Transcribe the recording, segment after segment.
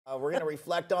We're going to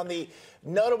reflect on the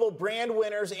notable brand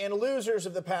winners and losers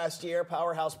of the past year.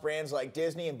 Powerhouse brands like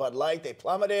Disney and Bud Light, they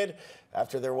plummeted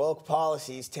after their woke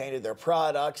policies tainted their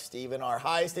products. Even our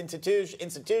highest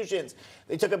institutions,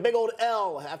 they took a big old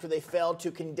L after they failed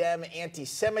to condemn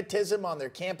anti-Semitism on their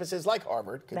campuses like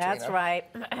Harvard. Katrina. That's right.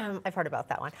 I've heard about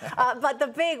that one. But the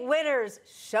big winners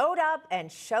showed up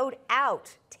and showed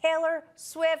out. Taylor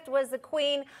Swift was the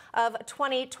queen of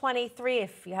 2023.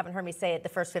 If you haven't heard me say it the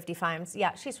first 50 times,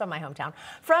 yeah, she's from my hometown.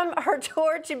 From her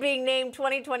tour to being named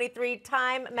 2023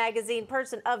 Time Magazine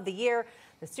Person of the Year,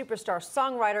 the superstar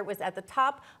songwriter was at the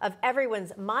top of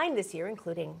everyone's mind this year,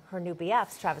 including her new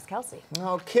BFs, Travis Kelce.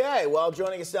 Okay, well,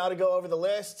 joining us now to go over the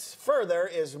list further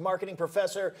is marketing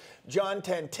professor John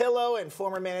Tantillo and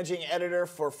former managing editor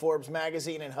for Forbes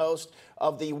magazine and host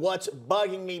of the What's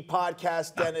Bugging Me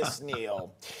podcast, Dennis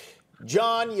Neal.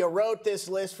 John, you wrote this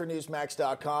list for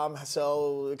NewsMax.com,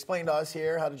 so explain to us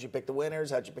here, how did you pick the winners,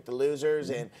 how did you pick the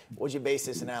losers, and what did you base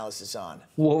this analysis on?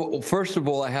 Well, first of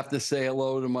all, I have to say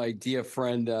hello to my dear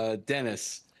friend,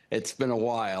 Dennis. It's been a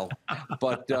while,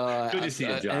 but good to see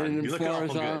you, John. And you look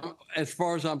awful good. As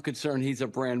far as I'm concerned, he's a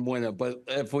brand winner. But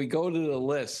if we go to the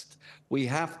list, we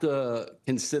have to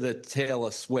consider Taylor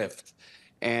Swift.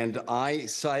 And I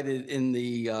cited in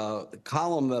the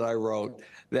column that I wrote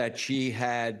that she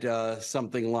had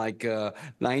something like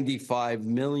 95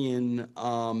 million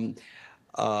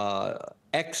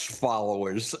X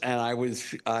followers, and I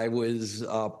was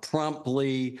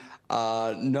promptly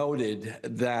noted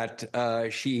that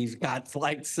she's got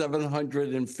like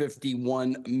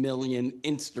 751 million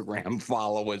Instagram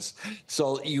followers.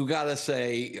 So you got to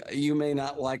say, you may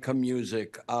not like her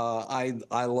music. I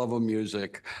love her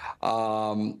music.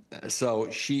 So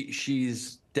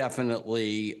she's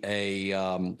definitely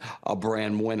a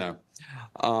brand winner.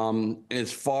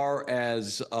 As far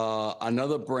as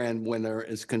another brand winner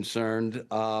is concerned,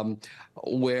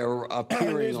 we're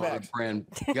appearing on a brand.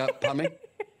 Tommy?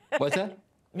 What's that?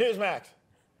 NewsMax.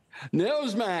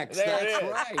 NewsMax. That's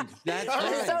right. That's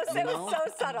right. It was so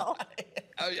subtle.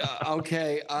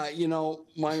 Okay. You know,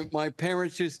 my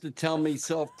parents used to tell me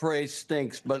self-praise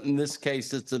stinks, but in this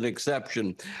case, it's an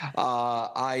exception.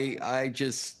 I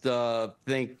just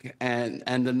think,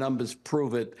 and the numbers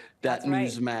prove it, that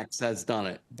NewsMax has done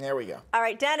it. There we go. All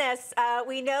right, Dennis,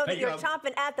 we know that you're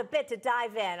chomping at the bit to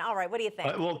dive in. All right, what do you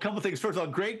think? Well, a couple of things. First of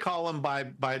all, great column by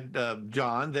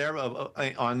John there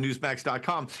on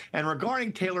NewsMax.com. And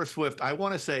regarding Taylor Swift, I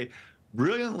want to say,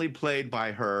 brilliantly played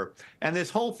by her. And this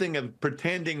whole thing of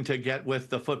pretending to get with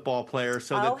the football player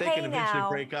so that they can eventually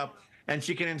break up and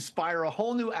she can inspire a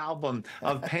whole new album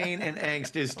of pain and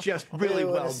angst is just really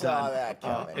well done.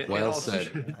 Well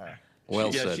said.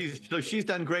 Well said. She's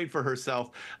done great for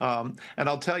herself. And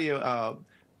I'll tell you,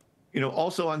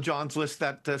 also on John's list,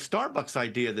 that Starbucks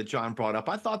idea that John brought up,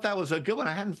 I thought that was a good one.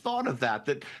 I hadn't thought of that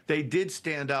they did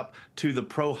stand up to the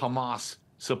pro-Hamas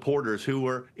supporters who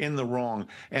were in the wrong.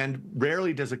 And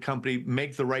rarely does a company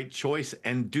make the right choice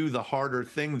and do the harder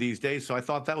thing these days. So I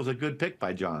thought that was a good pick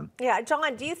by John. Yeah,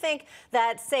 John, do you think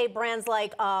that, say, brands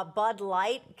like Bud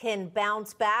Light can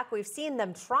bounce back? We've seen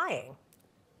them trying.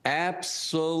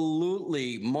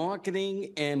 Absolutely.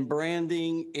 Marketing and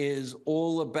branding is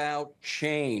all about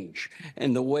change.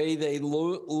 And the way they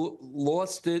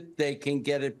lost it, they can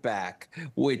get it back,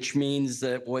 which means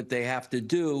that what they have to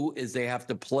do is they have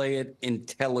to play it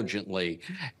intelligently.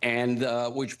 And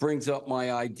which brings up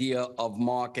my idea of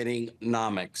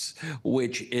marketing-nomics,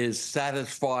 which is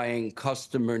satisfying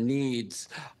customer needs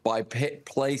by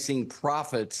placing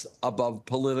profits above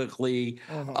politically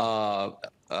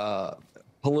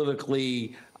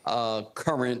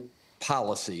current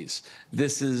policies.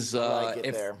 This is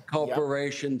if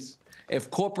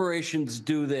corporations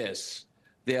do this,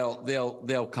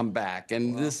 they'll come back.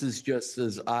 And this is just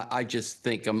as I just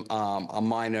think a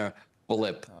minor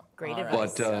blip. Great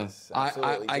advice.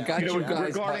 But I got you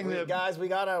guys. Regarding guys,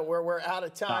 we're out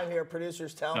of time here.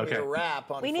 Producers telling me to wrap.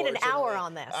 We need an hour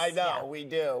on this. I know, we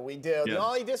do. Yeah. The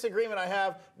only disagreement I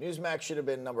have, NewsMax should have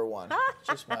been #1.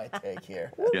 Just my take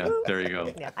here. Yeah, there you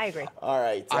go. Yeah, I agree. All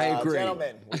right, I agree.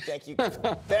 Gentlemen, we thank you.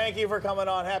 Thank you for coming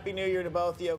on. Happy New Year to both of you.